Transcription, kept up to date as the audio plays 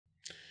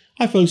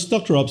Hi folks,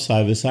 Dr. Rob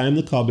Cywes. I am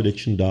the Carb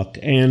Addiction Doc,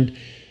 and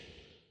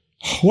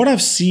what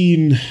I've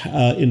seen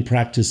in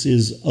practice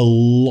is a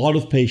lot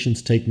of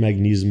patients take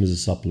magnesium as a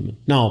supplement.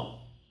 Now,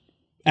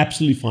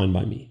 absolutely fine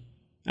by me.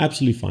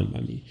 Absolutely fine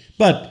by me.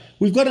 But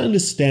we've got to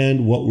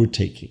understand what we're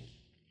taking.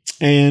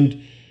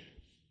 And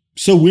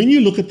so when you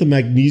look at the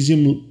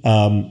magnesium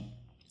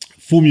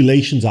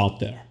formulations out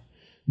there,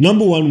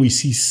 number one, we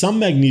see some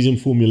magnesium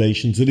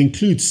formulations that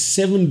include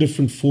 7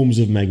 different forms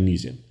of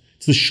magnesium.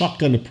 It's the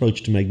shotgun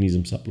approach to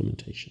magnesium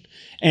supplementation.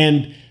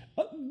 And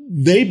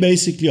they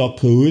basically are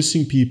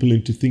coercing people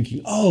into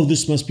thinking, oh,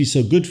 this must be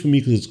so good for me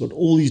because it's got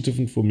all these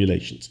different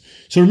formulations.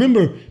 So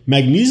remember,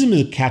 magnesium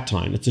is a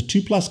cation. It's a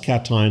 2+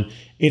 cation.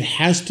 It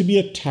has to be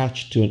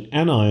attached to an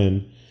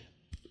anion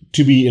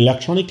to be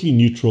electronically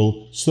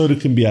neutral so that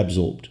it can be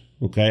absorbed.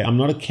 Okay, I'm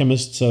not a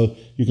chemist, so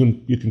you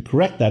can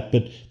correct that,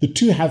 but the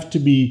two have to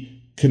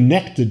be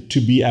connected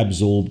to be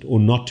absorbed or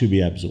not to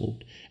be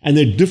absorbed. And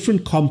there are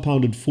different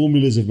compounded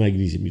formulas of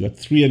magnesium. You've got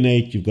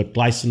threonate, you've got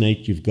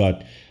glycinate, you've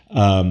got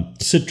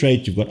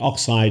citrate, you've got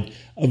oxide,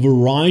 a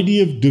variety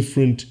of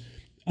different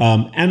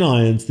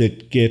anions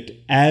that get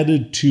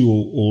added to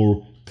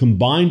or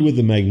combined with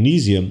the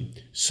magnesium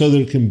so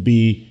that it can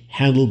be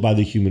handled by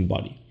the human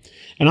body.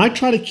 And I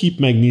try to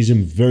keep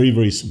magnesium very,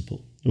 very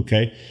simple.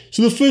 Okay,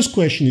 so the first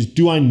question is,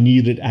 do I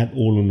need it at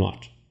all or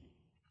not?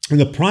 And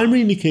the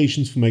primary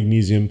indications for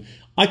magnesium,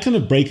 I kind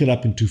of break it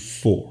up into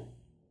 4.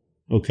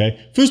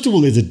 Okay, first of all,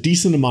 there's a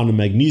decent amount of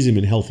magnesium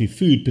in healthy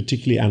food,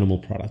 particularly animal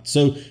products.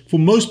 So for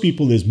most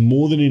people, there's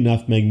more than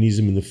enough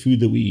magnesium in the food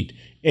that we eat: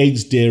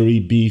 eggs, dairy,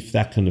 beef,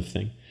 that kind of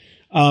thing.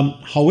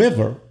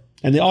 However,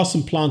 and there are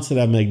some plants that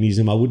have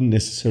magnesium, I wouldn't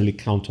necessarily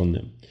count on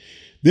them.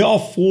 There are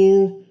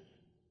 4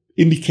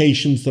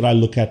 indications that I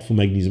look at for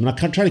magnesium, and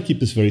I try to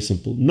keep this very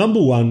simple.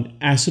 Number 1,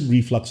 acid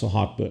reflux or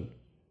heartburn.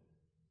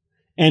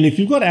 And if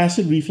you've got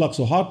acid reflux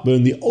or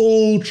heartburn, the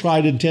old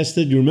tried and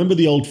tested, you remember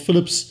the old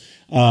Phillips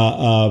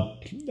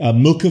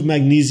milk of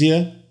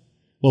magnesia?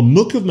 Well,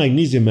 milk of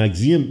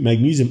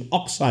magnesium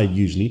oxide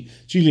usually,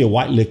 it's usually a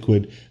white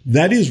liquid,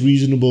 that is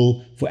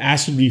reasonable for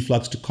acid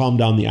reflux to calm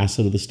down the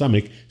acid of the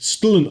stomach.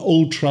 Still an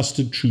old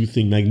trusted true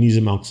thing,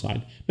 magnesium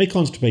oxide. May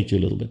constipate you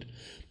a little bit.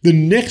 The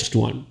next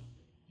one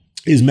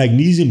is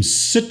magnesium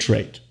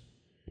citrate.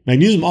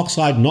 Magnesium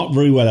oxide, not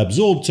very well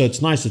absorbed, so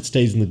it's nice, it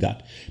stays in the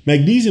gut.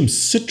 Magnesium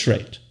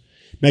citrate.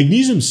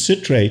 Magnesium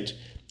citrate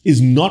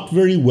is not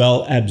very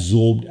well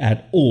absorbed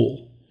at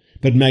all.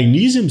 But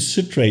magnesium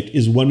citrate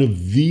is one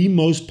of the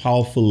most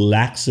powerful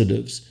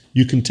laxatives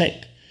you can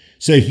take.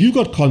 So if you've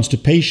got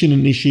constipation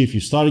an issue, if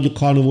you've started your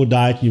carnivore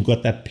diet, and you've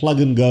got that plug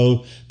and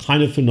go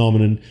kind of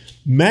phenomenon,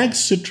 mag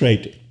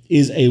citrate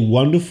is a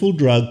wonderful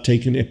drug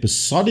taken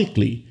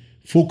episodically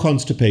for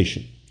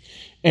constipation.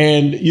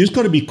 And you just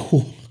got to be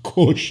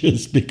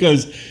cautious,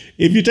 because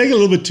if you take a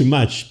little bit too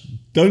much,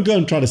 don't go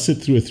and try to sit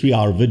through a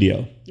 3-hour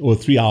video or a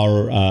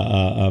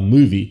 3-hour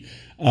movie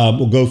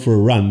or go for a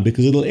run,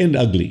 because it'll end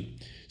ugly.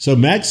 So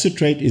mag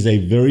citrate is a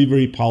very,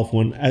 very powerful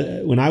one.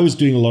 When I was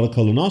doing a lot of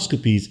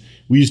colonoscopies,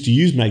 we used to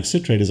use mag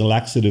citrate as a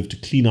laxative to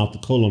clean out the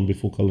colon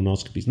before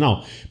colonoscopies.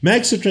 Now,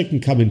 mag citrate can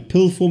come in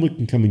pill form, it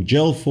can come in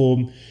gel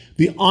form.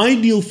 The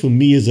ideal for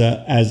me as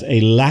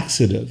a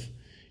laxative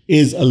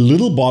is a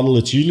little bottle.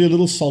 It's usually a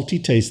little salty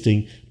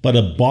tasting, but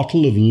a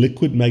bottle of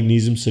liquid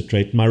magnesium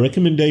citrate. My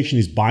recommendation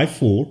is buy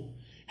 4,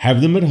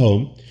 have them at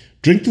home,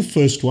 drink the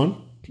first one.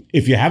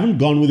 If you haven't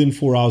gone within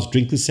 4 hours,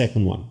 drink the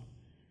second one.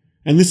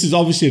 And this is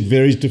obviously, it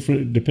varies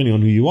different depending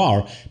on who you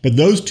are, but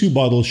those 2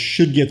 bottles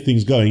should get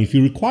things going. If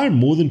you require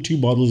more than 2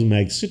 bottles of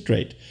mag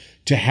citrate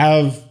to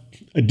have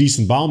a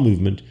decent bowel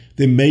movement,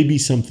 there may be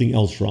something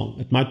else wrong.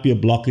 It might be a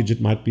blockage,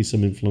 it might be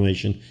some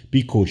inflammation.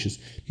 Be cautious.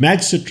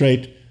 Mag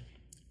citrate,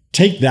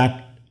 take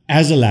that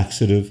as a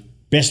laxative,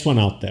 best one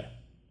out there.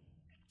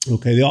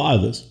 Okay, there are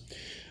others.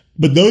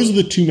 But those are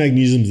the 2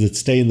 magnesiums that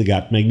stay in the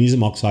gut: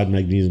 magnesium oxide,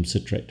 magnesium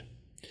citrate.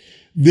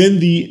 Then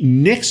the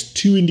next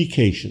 2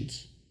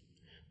 indications: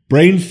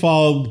 brain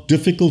fog,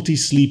 difficulty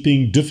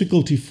sleeping,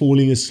 difficulty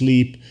falling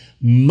asleep,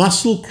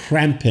 muscle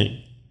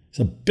cramping. It's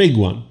a big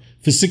one.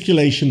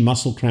 Fasciculation,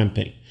 muscle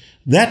cramping.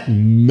 That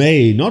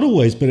may, not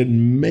always, but it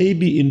may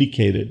be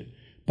indicated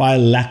by a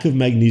lack of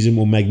magnesium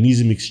or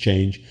magnesium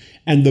exchange.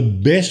 And the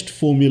best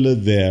formula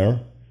there,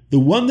 the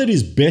one that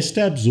is best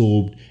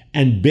absorbed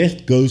and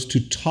best goes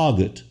to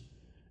target,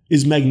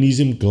 is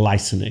magnesium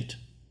glycinate.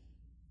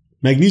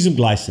 Magnesium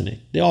glycinate.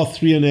 There are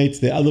threonates,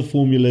 there are other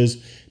formulas.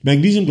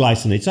 Magnesium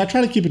glycinate. So I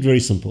try to keep it very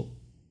simple.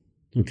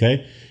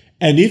 Okay?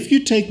 And if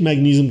you take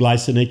magnesium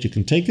glycinate, you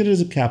can take it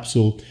as a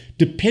capsule.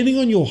 Depending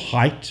on your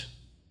height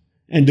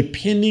and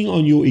depending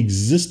on your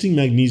existing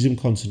magnesium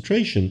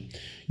concentration,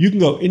 you can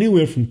go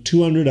anywhere from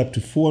 200 up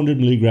to 400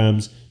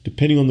 milligrams,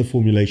 depending on the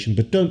formulation,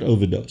 but don't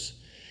overdose.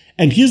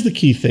 And here's the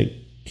key thing.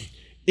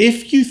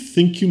 If you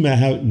think you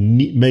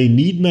may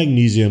need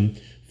magnesium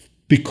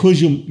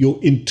because your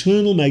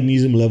internal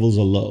magnesium levels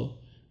are low,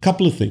 a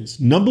couple of things.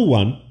 Number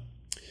 1,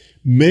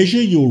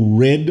 measure your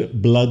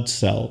red blood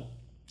cell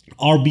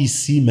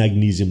RBC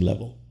magnesium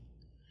level.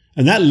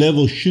 And that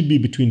level should be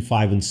between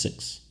 5 and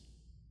 6.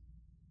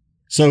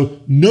 So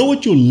know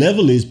what your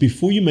level is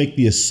before you make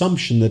the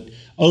assumption that,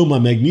 oh, my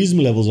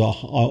magnesium levels are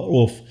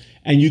off,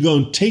 and you go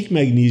and take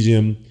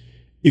magnesium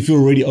if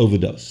you're already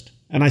overdosed.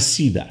 And I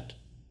see that.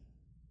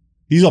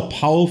 These are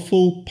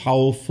powerful,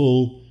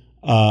 powerful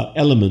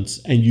elements,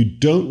 and you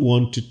don't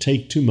want to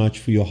take too much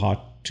for your heart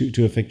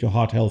to affect your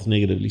heart health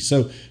negatively.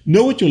 So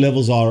know what your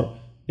levels are.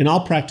 In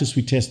our practice,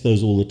 we test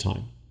those all the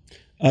time.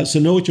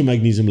 So know what your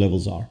magnesium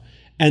levels are.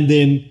 And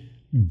then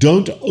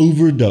don't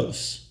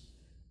overdose.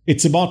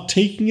 It's about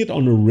taking it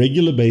on a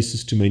regular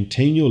basis to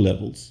maintain your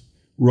levels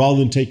rather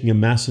than taking a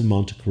massive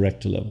amount to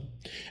correct a level.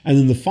 And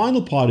then the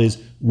final part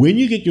is when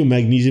you get your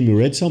magnesium, your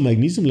red cell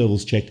magnesium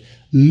levels checked,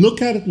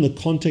 look at it in the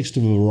context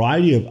of a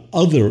variety of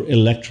other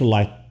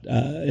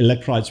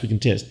electrolytes we can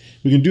test.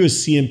 We can do a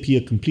CMP,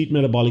 a complete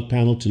metabolic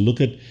panel, to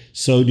look at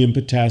sodium,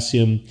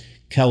 potassium,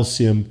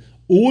 calcium.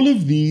 All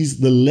of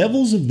these, the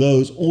levels of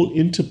those all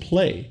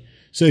interplay.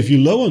 So if you're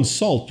low on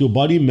salt, your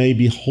body may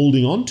be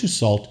holding on to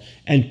salt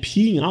and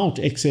peeing out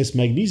excess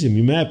magnesium.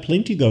 You may have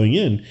plenty going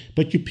in,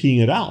 but you're peeing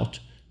it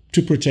out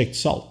to protect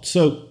salt.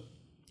 So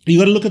you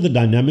got to look at the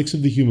dynamics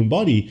of the human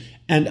body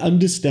and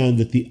understand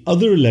that the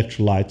other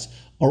electrolytes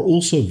are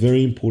also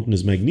very important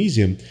as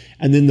magnesium.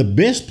 And then the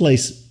best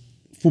place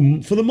for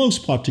the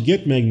most part to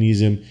get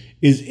magnesium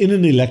is in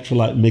an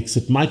electrolyte mix.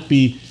 It might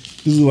be,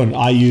 this is one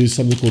I use,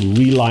 something called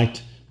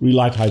Relight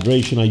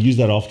hydration. I use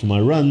that after my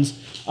runs.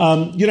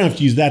 You don't have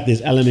to use that.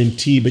 There's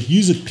LMNT, but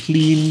use a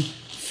clean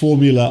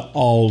formula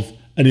of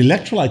an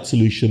electrolyte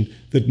solution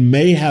that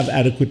may have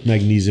adequate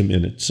magnesium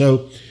in it.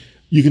 So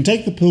you can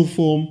take the pill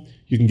form,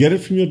 you can get it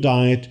from your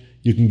diet,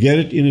 you can get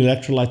it in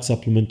electrolyte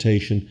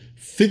supplementation.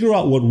 Figure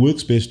out what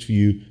works best for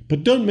you,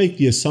 but don't make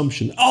the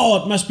assumption,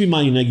 oh, it must be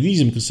my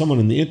magnesium because someone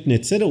on the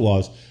internet said it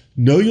was.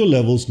 Know your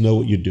levels, know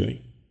what you're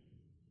doing.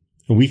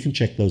 And we can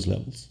check those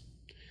levels.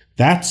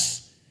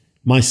 That's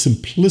my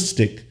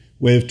simplistic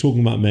way of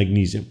talking about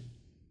magnesium.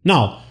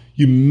 Now,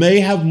 you may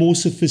have more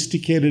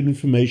sophisticated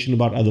information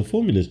about other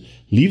formulas.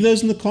 Leave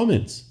those in the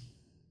comments.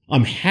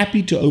 I'm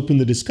happy to open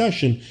the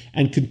discussion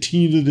and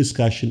continue the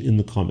discussion in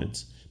the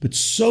comments. But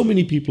so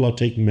many people are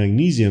taking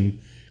magnesium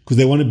because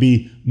they want to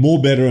be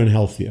more, better, and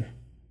healthier.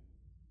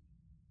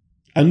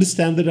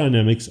 Understand the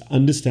dynamics,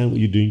 understand what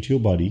you're doing to your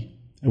body,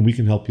 and we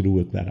can help you to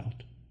work that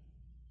out.